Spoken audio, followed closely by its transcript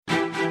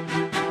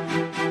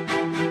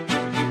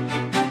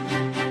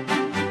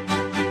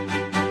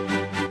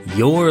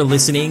You're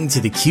listening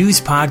to the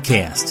Q's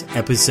Podcast,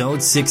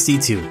 episode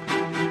 62.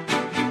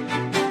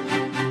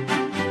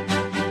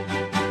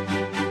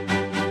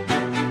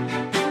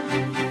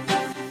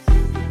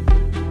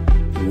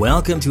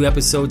 Welcome to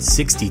episode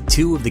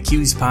 62 of the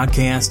Q's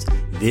Podcast.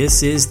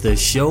 This is the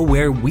show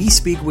where we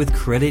speak with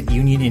credit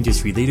union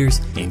industry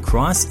leaders and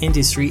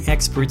cross-industry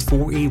experts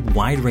for a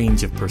wide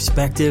range of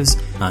perspectives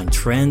on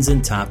trends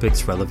and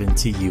topics relevant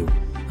to you.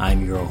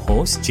 I'm your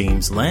host,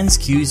 James Lenz,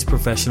 Q's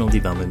Professional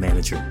Development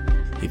Manager.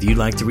 If you'd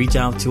like to reach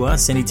out to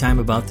us anytime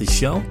about the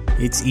show,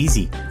 it's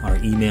easy. Our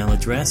email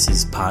address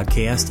is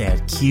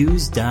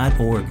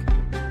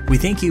podcast@qs.org. We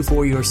thank you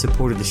for your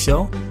support of the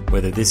show,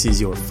 whether this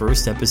is your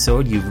first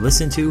episode you've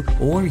listened to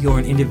or you're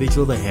an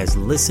individual that has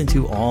listened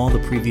to all the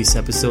previous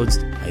episodes.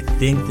 I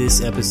think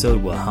this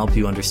episode will help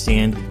you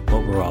understand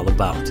what we're all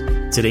about.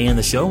 Today on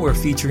the show, we're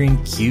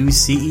featuring Q's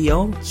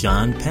CEO,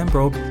 John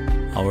Pembroke.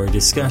 Our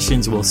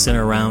discussions will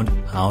center around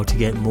how to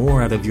get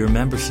more out of your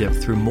membership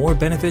through more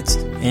benefits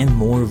and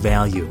more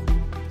value.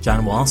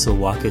 John will also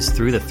walk us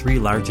through the 3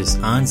 largest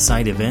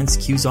on-site events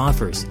Q's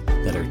offers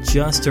that are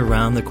just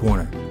around the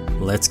corner.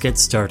 Let's get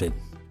started.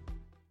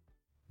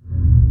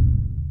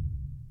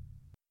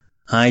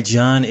 Hi,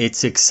 John.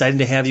 It's exciting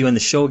to have you on the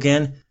show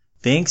again.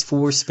 Thanks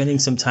for spending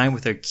some time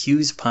with our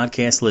Q's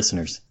Podcast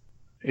listeners.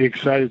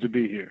 Excited to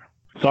be here.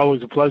 It's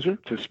always a pleasure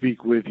to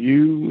speak with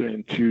you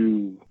and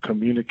to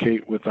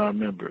communicate with our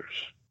members.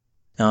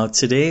 Now,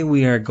 today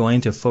we are going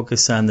to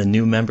focus on the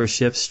new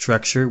membership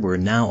structure we're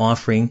now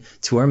offering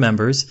to our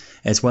members,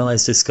 as well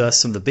as discuss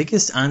some of the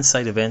biggest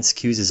on-site events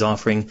Q's is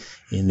offering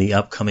in the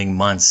upcoming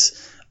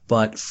months.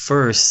 But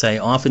first, I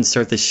often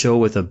start the show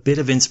with a bit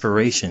of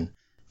inspiration.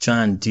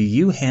 John, do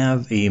you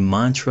have a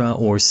mantra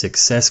or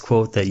success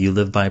quote that you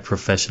live by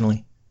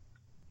professionally?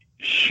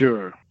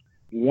 Sure.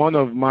 One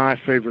of my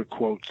favorite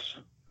quotes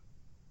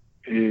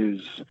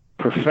is,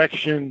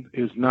 perfection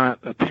is not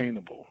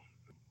attainable,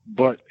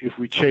 but if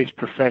we chase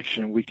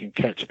perfection, we can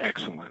catch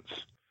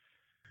excellence.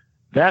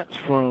 That's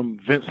from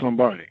Vince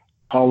Lombardi,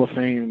 Hall of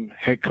Fame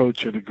head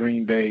coach of the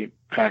Green Bay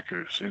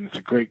Packers, and it's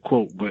a great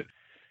quote, but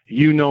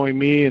you knowing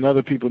me and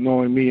other people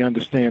knowing me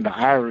understand the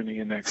irony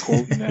in that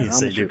quote, and that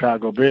Yes, I'm a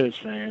Chicago Bears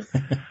fan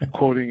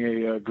quoting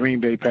a Green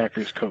Bay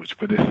Packers coach,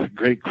 but it's a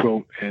great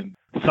quote and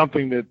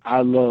something that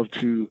I love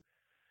to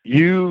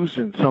use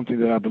and something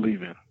that I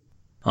believe in.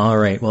 All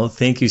right. Well,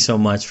 thank you so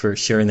much for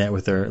sharing that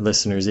with our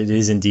listeners. It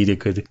is indeed a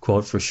good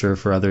quote for sure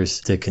for others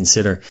to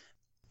consider.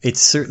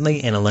 It's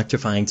certainly an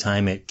electrifying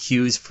time at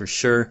Q's for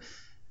sure.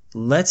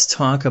 Let's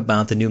talk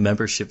about the new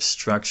membership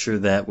structure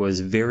that was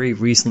very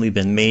recently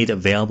been made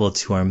available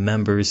to our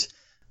members.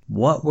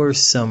 What were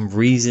some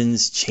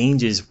reasons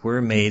changes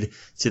were made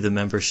to the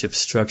membership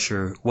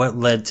structure? What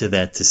led to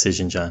that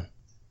decision, John?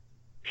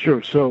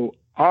 Sure. So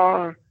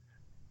our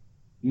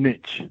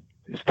niche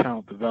is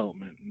talent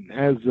development. And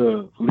as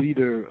a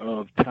leader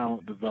of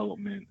talent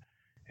development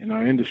in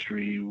our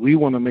industry, we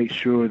want to make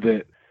sure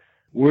that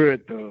we're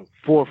at the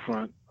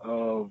forefront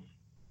of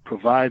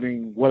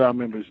providing what our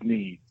members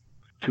need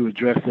to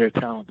address their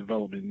talent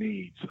development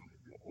needs,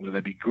 whether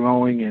that be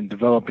growing and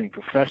developing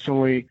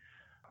professionally,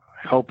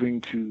 helping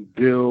to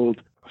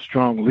build a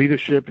strong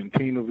leadership and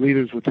team of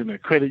leaders within their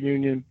credit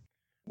union,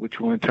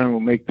 which will in turn will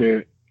make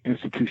their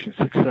institution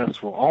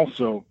successful.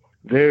 Also,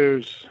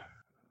 there's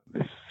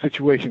this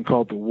situation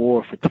called the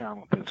war for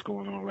talent that's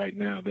going on right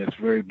now that's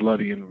very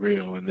bloody and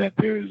real, and that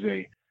there is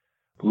a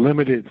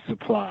limited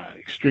supply,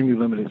 extremely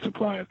limited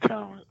supply of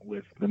talent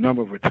with the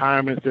number of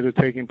retirements that are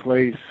taking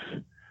place,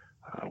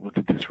 with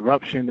the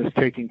disruption that's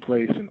taking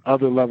place in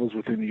other levels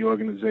within the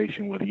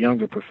organization with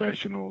younger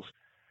professionals.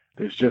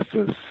 There's just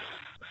a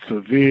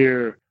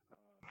severe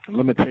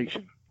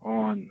limitation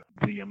on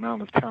the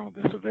amount of talent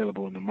that's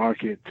available in the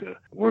market to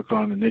work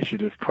on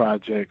initiative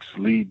projects,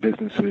 lead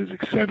businesses,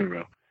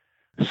 etc.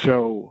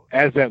 So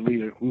as that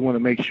leader, we want to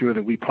make sure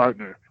that we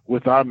partner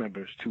with our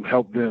members to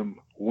help them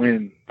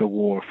win the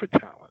war for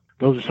talent.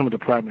 Those are some of the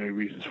primary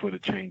reasons for the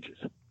changes.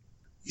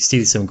 You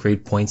stated some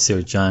great points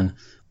there, John.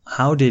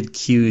 How did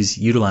Q's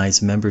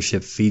utilize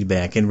membership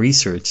feedback and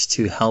research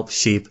to help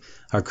shape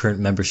our current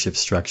membership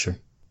structure?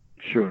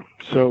 Sure.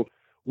 So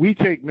we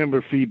take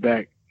member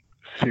feedback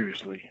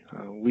seriously.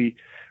 We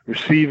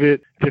receive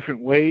it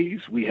different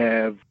ways. We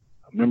have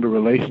member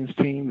relations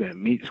team that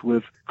meets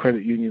with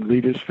credit union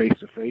leaders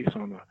face-to-face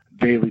on a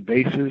daily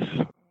basis.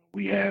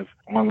 We have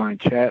online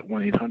chat,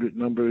 1-800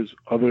 numbers,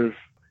 other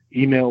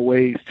email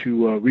ways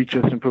to reach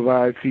us and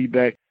provide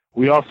feedback.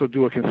 We also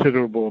do a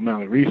considerable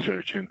amount of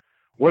research. And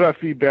what our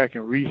feedback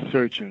and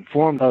research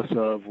informed us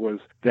of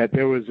was that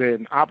there was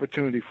an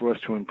opportunity for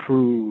us to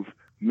improve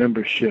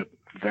membership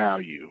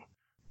value.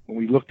 When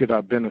we looked at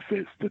our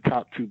benefits, the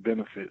top 2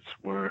 benefits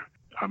were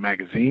our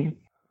magazine,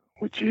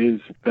 which is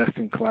best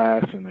in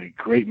class and a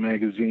great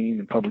magazine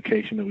and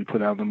publication that we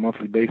put out on a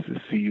monthly basis,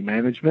 CU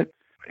Management,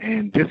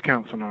 and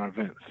discounts on our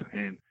events.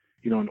 And,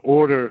 in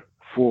order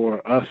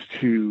for us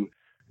to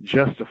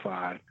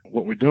justify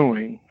what we're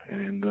doing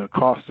and the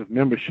cost of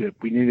membership,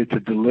 we needed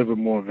to deliver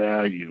more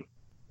value.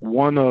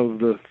 one of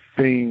the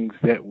things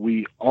that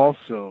we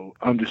also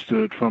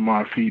understood from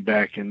our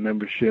feedback and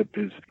membership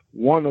is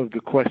one of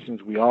the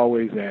questions we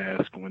always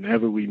ask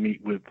whenever we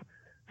meet with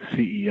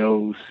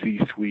CEOs,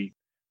 C-suite,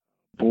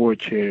 board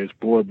chairs,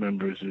 board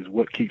members is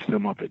what keeps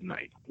them up at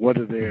night? What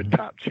are their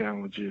top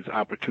challenges,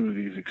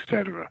 opportunities,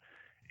 etc.?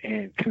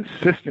 And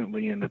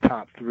consistently in the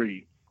top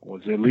three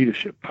was their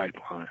leadership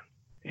pipeline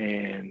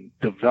and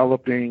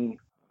developing,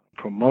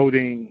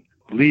 promoting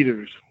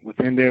leaders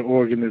within their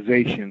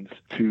organizations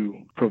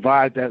to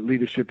provide that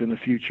leadership in the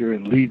future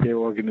and lead their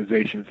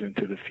organizations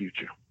into the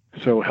future.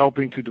 So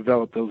helping to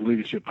develop those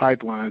leadership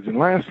pipelines. And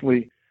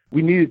lastly,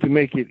 we needed to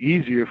make it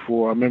easier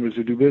for our members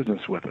to do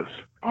business with us.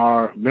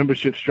 Our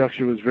membership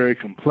structure was very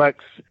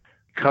complex.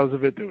 Because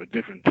of it, there were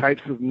different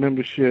types of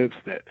memberships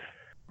that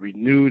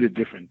renewed at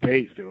different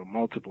dates. There were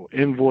multiple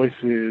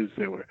invoices.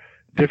 There were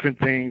different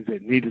things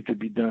that needed to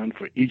be done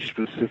for each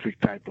specific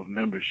type of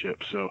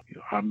membership. So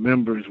our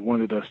members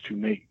wanted us to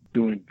make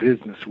doing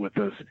business with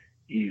us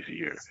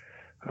easier.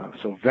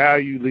 So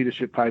value,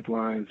 leadership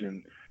pipelines,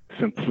 and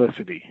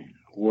simplicity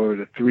were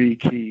the three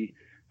key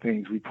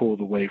things we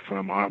pulled away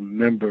from our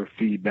member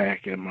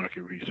feedback and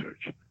market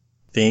research.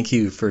 Thank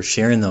you for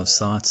sharing those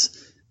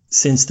thoughts.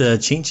 Since the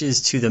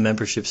changes to the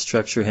membership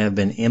structure have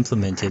been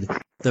implemented,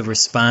 the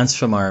response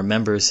from our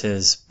members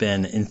has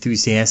been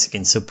enthusiastic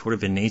and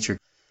supportive in nature.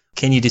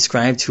 Can you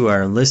describe to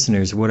our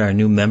listeners what our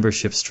new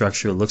membership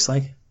structure looks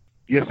like?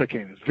 Yes, I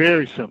can. It's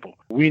very simple.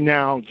 We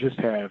now just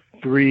have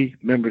three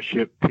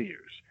membership tiers.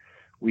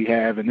 We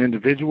have an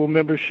individual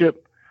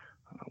membership,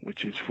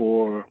 which is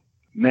for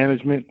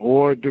management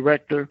or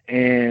director,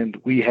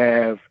 and we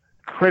have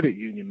credit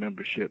union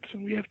memberships,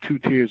 and we have two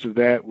tiers of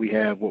that. We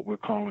have what we're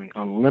calling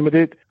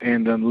Unlimited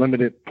and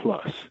Unlimited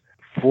Plus.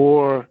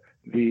 For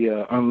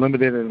the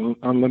Unlimited and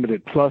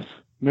Unlimited Plus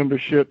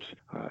memberships,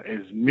 as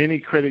many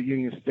credit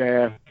union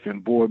staff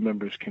and board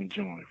members can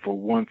join for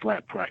one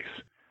flat price.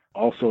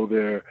 Also,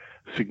 there are a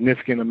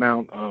significant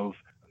amount of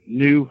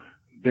new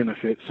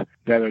benefits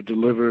that are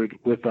delivered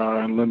with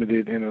our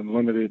Unlimited and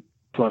Unlimited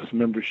Plus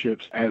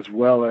memberships, as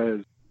well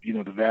as,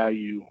 the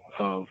value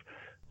of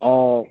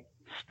all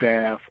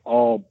staff,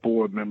 all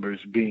board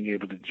members being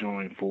able to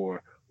join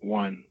for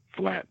one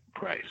flat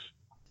price.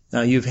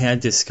 Now, you've had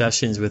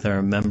discussions with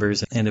our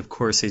members, and of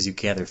course, as you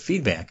gather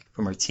feedback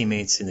from our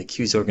teammates in the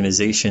CUES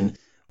organization,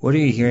 what are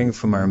you hearing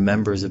from our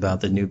members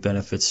about the new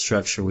benefit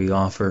structure we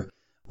offer?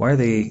 Why are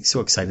they so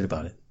excited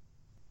about it?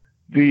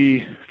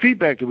 The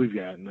feedback that we've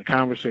gotten, the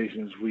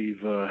conversations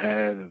we've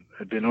had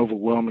have been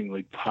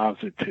overwhelmingly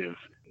positive.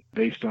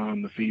 Based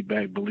on the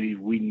feedback, believe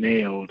we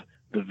nailed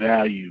the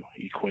value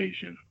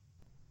equation,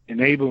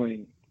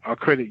 enabling our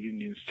credit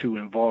unions to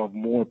involve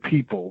more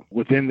people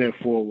within their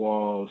four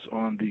walls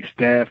on the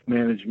staff,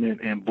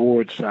 management, and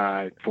board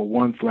side for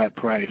one flat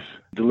price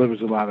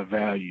delivers a lot of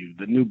value.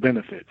 The new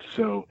benefits.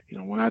 So,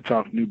 when I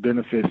talk new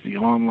benefits, the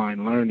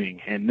online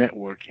learning and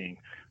networking,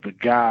 the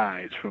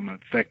guides from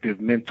effective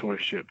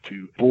mentorship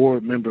to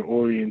board member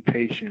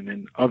orientation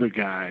and other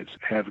guides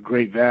have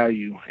great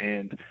value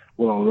and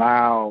will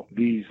allow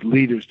these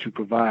leaders to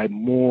provide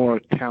more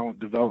talent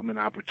development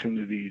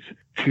opportunities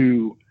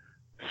to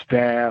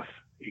staff,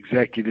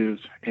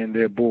 executives, and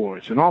their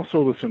boards, and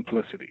also the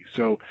simplicity.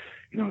 So,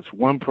 it's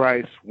one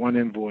price, one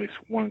invoice,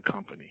 one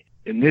company.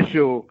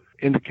 Initial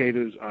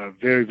indicators are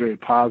very, very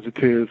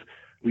positive.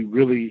 We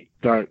really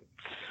start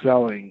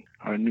selling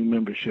our new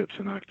memberships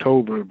in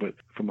October, but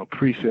from a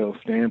pre-sale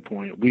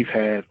standpoint, we've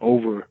had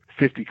over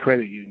 50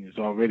 credit unions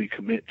already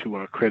commit to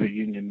our credit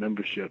union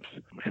memberships,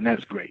 and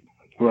that's great.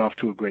 We're off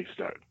to a great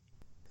start.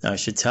 Now, I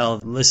should tell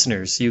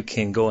listeners you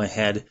can go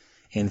ahead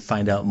and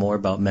find out more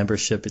about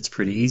membership. It's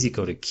pretty easy.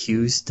 Go to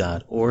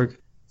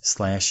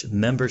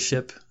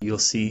CUES.org/membership. You'll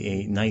see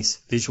a nice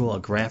visual, a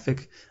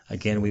graphic.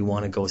 Again, we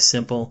want to go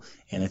simple,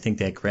 and I think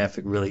that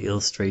graphic really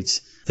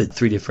illustrates the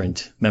three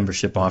different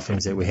membership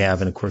offerings that we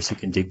have, and of course you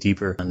can dig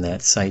deeper on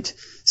that site.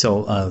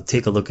 So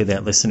take a look at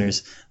that,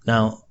 listeners.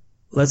 Now,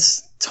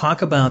 let's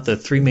talk about the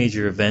three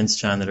major events,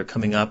 John, that are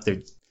coming up.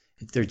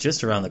 They're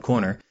just around the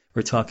corner.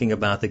 We're talking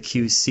about the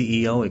CUES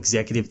CEO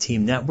Executive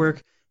Team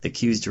Network, the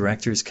CUES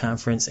Directors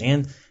Conference,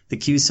 and the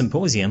CUES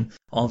Symposium,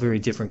 all very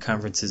different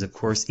conferences, of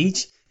course.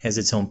 Each has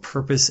its own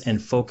purpose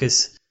and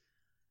focus.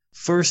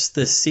 First,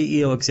 the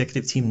CEO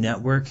Executive Team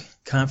Network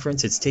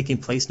Conference. It's taking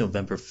place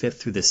November 5th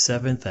through the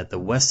 7th at the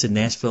Westin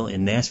Nashville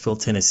in Nashville,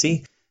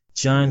 Tennessee.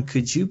 John,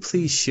 could you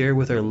please share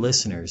with our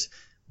listeners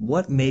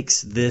what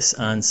makes this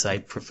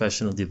on-site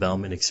professional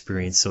development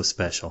experience so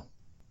special?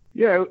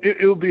 Yeah,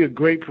 it'll be a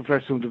great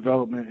professional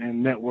development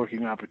and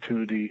networking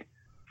opportunity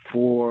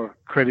for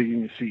credit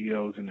union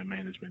CEOs and their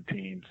management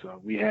teams.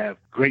 We have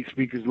great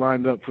speakers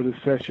lined up for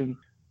this session.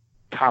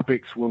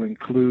 Topics will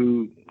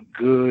include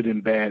good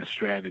and bad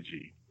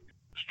strategy,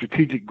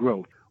 strategic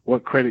growth,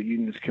 what credit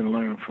unions can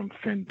learn from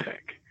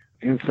fintech,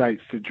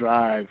 insights to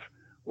drive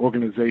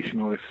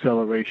organizational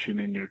acceleration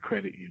in your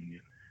credit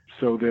union.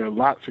 So there are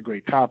lots of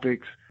great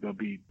topics. There'll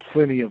be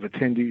plenty of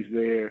attendees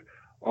there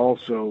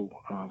also,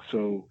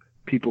 so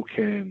people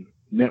can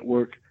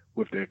network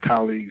with their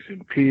colleagues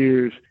and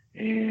peers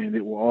and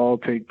it will all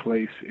take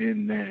place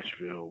in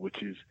Nashville,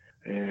 which is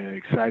an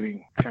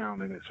exciting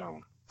town in its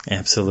own.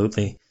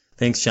 Absolutely.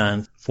 Thanks,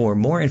 John. For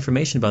more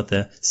information about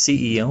the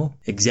CEO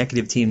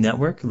Executive Team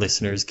Network,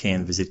 listeners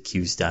can visit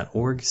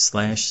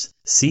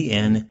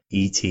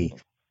CUES.org/CNET.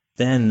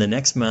 Then the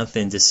next month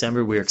in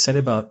December, we're excited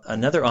about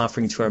another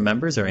offering to our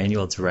members, our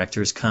annual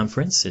Directors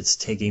Conference. It's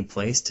taking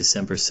place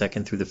December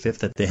 2nd through the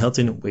 5th at the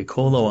Hilton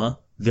Waikoloa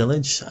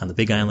Village on the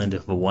Big Island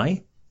of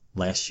Hawaii.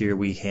 Last year,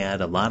 we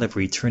had a lot of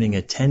returning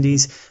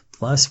attendees,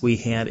 plus we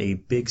had a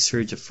big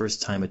surge of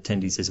first-time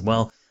attendees as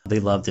well. They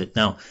loved it.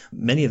 Now,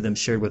 many of them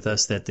shared with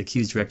us that the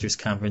CUES Directors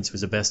Conference was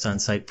the best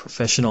on-site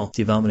professional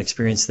development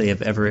experience they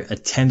have ever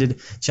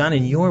attended. John,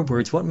 in your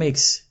words, what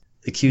makes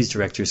the CUES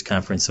Directors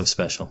Conference so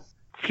special?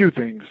 A few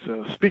things.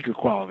 Speaker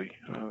quality.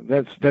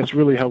 That's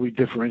really how we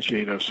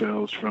differentiate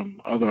ourselves from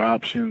other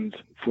options.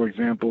 For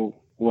example,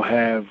 we'll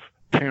have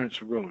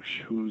Terrence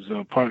Roche, who's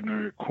a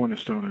partner at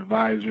Cornerstone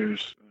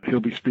Advisors. He'll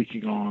be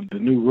speaking on the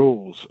new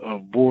rules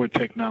of board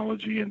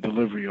technology and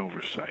delivery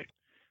oversight.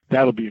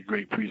 That'll be a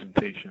great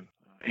presentation.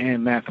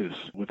 Ann Mathis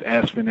with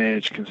Aspen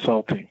Edge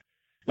Consulting.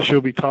 She'll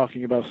be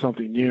talking about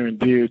something near and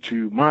dear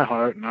to my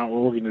heart and our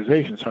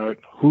organization's heart,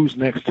 who's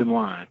next in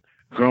line,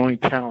 growing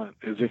talent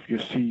as if your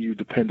CU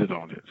depended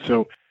on it.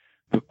 So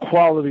the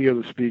quality of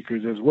the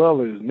speakers as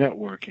well as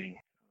networking.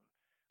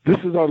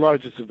 This is our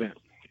largest event.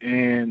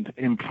 And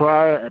in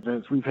prior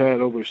events, we've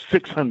had over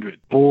 600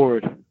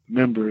 board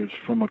members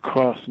from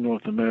across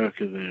North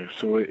America there.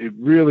 So it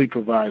really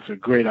provides a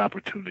great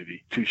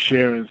opportunity to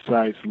share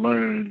insights,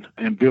 learn,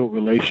 and build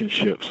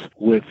relationships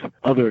with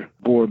other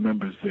board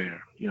members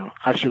there.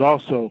 I should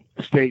also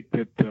state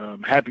that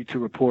I'm happy to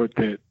report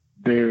that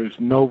there's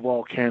no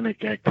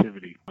volcanic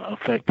activity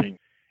affecting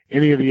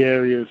any of the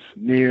areas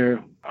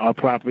near our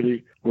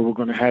property where we're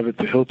going to have it,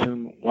 the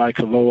Hilton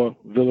Waikoloa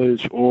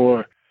Village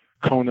or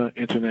Kona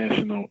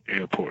International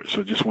Airport.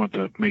 So just want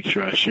to make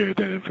sure I shared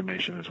that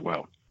information as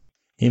well.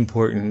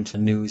 Important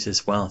news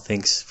as well.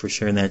 Thanks for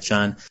sharing that,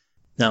 John.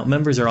 Now,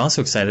 members are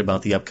also excited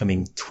about the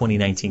upcoming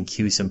 2019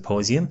 CUES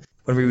Symposium.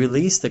 When we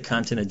released the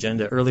content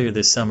agenda earlier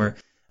this summer,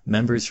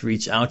 members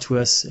reached out to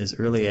us as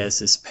early as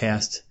this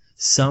past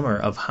summer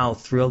of how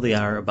thrilled they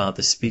are about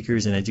the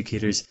speakers and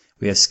educators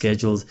we have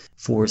scheduled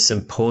for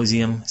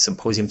Symposium.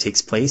 Symposium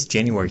takes place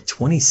January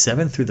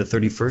 27th through the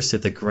 31st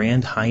at the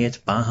Grand Hyatt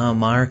Baha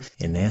Mar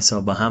in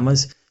Nassau,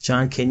 Bahamas.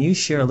 John, can you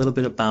share a little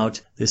bit about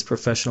this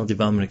professional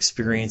development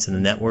experience and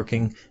the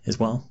networking as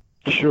well?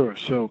 Sure.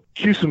 So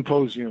CUES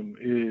Symposium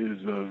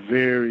is a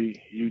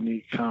very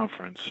unique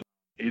conference.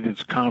 It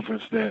is a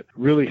conference that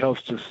really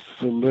helps to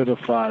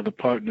solidify the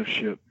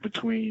partnership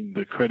between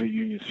the credit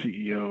union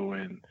CEO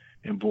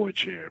and board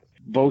chair.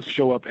 Both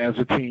show up as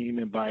a team,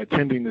 and by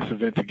attending this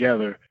event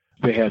together,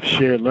 they have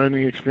shared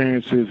learning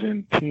experiences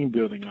and team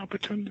building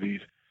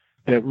opportunities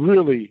that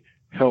really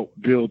help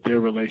build their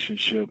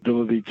relationship,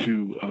 ability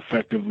to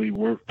effectively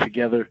work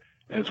together,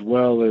 as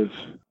well as,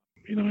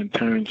 in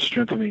turn,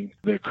 strengthening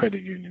their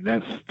credit union.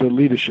 That's the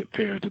leadership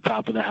pair at the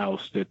top of the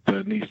house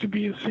that needs to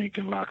be in sync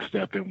and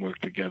lockstep and work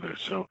together.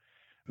 So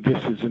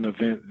this is an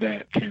event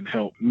that can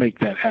help make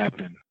that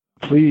happen.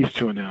 Pleased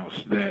to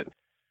announce that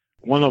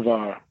one of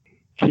our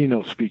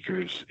keynote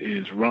speakers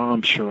is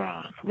Ram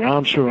Charan.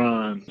 Ram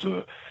Charan is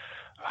a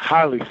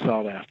highly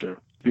sought-after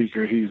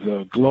speaker. He's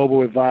a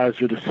global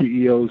advisor to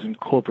CEOs and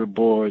corporate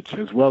boards,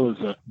 as well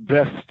as a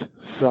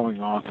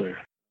best-selling author.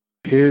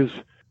 His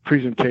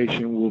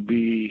presentation will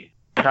be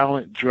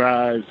Talent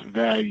Drives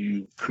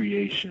Value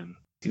Creation.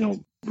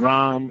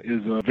 Ram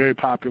is very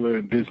popular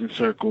in business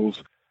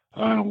circles,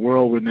 a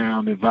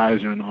world-renowned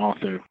advisor and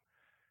author.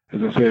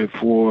 As I said,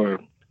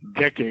 for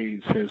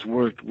decades has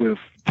worked with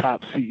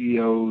top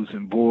CEOs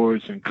and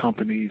boards and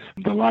companies,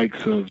 the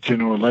likes of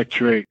General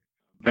Electric,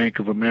 Bank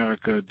of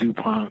America,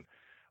 DuPont.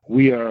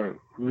 We are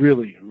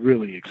really,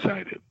 really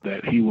excited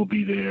that he will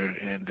be there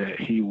and that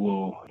he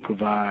will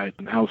provide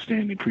an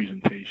outstanding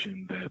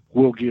presentation that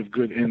will give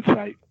good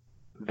insight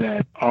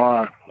that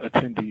our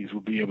attendees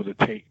will be able to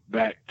take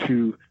back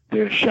to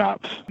their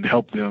shops and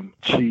help them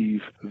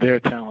achieve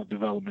their talent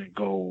development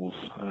goals.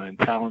 And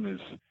talent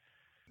is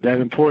that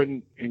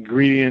important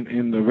ingredient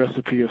in the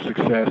recipe of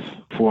success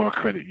for our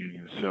credit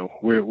union. So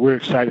we're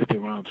excited that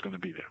Ron's going to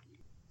be there.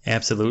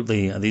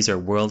 Absolutely. These are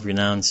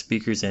world-renowned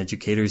speakers and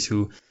educators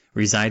who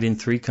reside in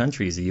 3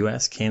 countries, the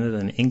U.S., Canada,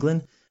 and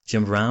England.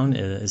 Jim Brown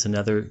is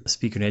another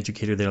speaker and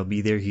educator that will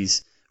be there.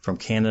 He's from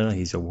Canada.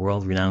 He's a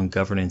world-renowned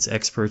governance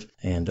expert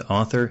and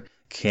author.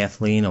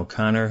 Kathleen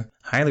O'Connor,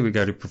 highly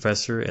regarded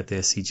professor at the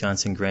S.C.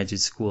 Johnson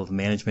Graduate School of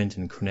Management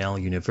and Cornell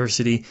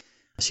University.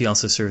 She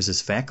also serves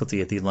as faculty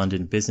at the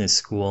London Business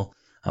School.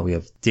 We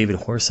have David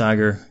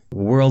Horsager,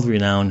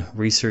 world-renowned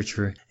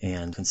researcher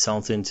and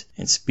consultant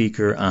and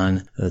speaker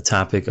on the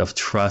topic of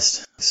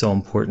trust. So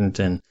important,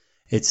 and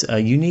it's a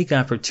unique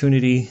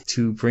opportunity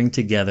to bring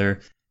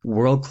together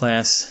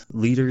world-class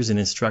leaders and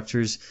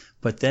instructors,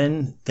 but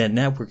then that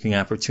networking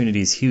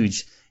opportunity is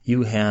huge.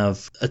 You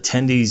have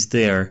attendees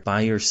there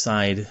by your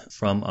side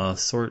from an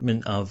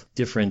assortment of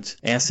different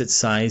asset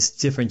size,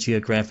 different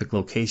geographic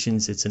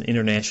locations. It's an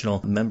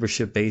international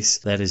membership base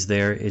that is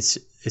there.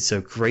 It's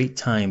a great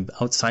time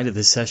outside of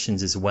the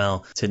sessions as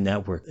well to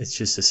network. It's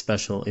just a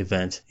special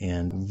event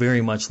and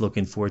very much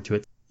looking forward to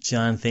it.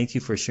 John, thank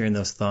you for sharing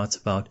those thoughts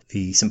about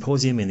the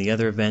symposium and the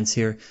other events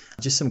here.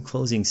 Just some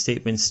closing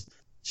statements.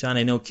 John,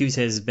 I know CUES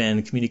has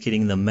been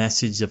communicating the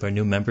message of our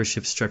new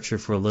membership structure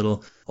for a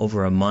little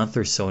over a month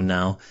or so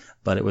now,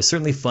 but it was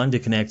certainly fun to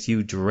connect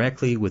you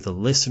directly with the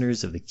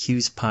listeners of the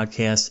CUES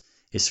podcast.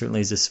 It certainly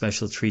is a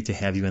special treat to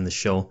have you on the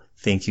show.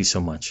 Thank you so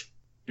much.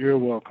 You're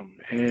welcome.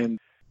 And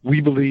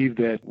we believe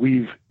that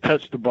we've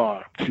touched the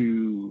bar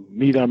to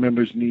meet our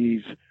members'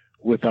 needs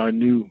with our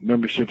new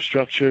membership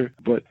structure,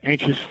 but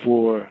anxious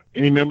for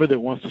any member that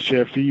wants to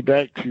share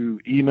feedback to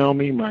email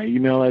me. My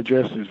email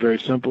address is very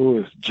simple.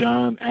 It's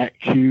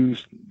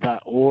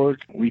john@cues.org.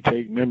 We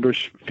take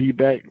members'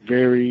 feedback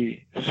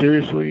very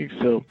seriously.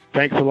 So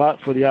thanks a lot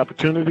for the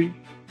opportunity.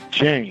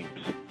 James,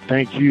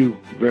 thank you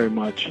very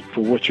much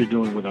for what you're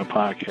doing with our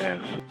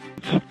podcast.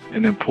 It's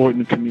an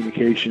important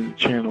communication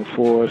channel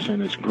for us,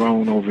 and it's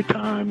grown over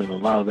time, and a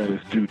lot of that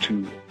is due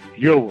to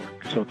your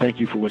work. So thank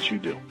you for what you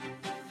do.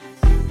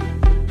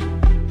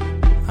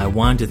 I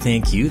want to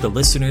thank you, the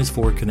listeners,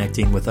 for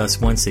connecting with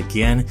us once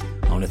again.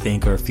 I want to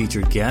thank our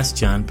featured guest,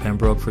 John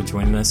Pembroke, for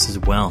joining us as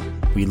well.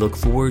 We look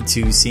forward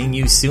to seeing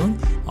you soon.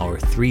 Our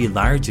 3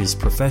 largest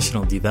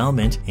professional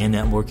development and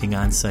networking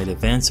on-site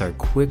events are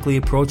quickly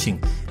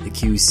approaching: the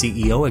CUES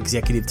CEO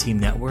Executive Team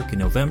Network in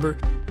November,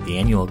 the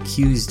annual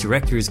CUES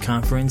Directors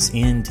Conference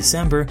in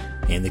December,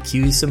 and the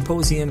CUES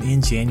Symposium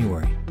in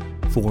January.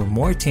 For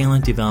more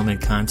talent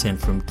development content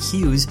from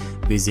CUES,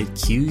 visit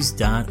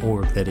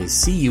cues.org. That is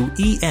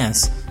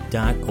CUES.org.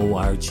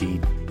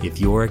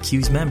 If you're a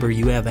CUES member,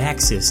 you have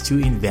access to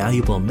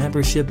invaluable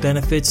membership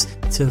benefits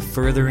to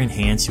further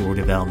enhance your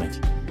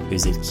development.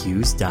 Visit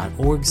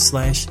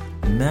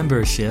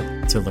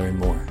cues.org/membership to learn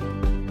more.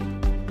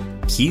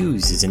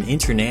 CUES is an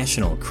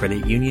international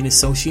credit union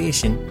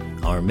association.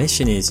 Our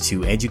mission is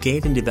to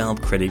educate and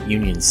develop credit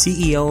union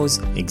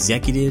CEOs,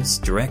 executives,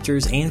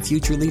 directors, and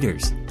future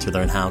leaders. To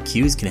learn how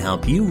CUES can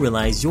help you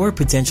realize your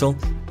potential,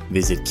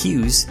 visit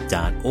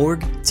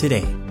cues.org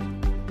today.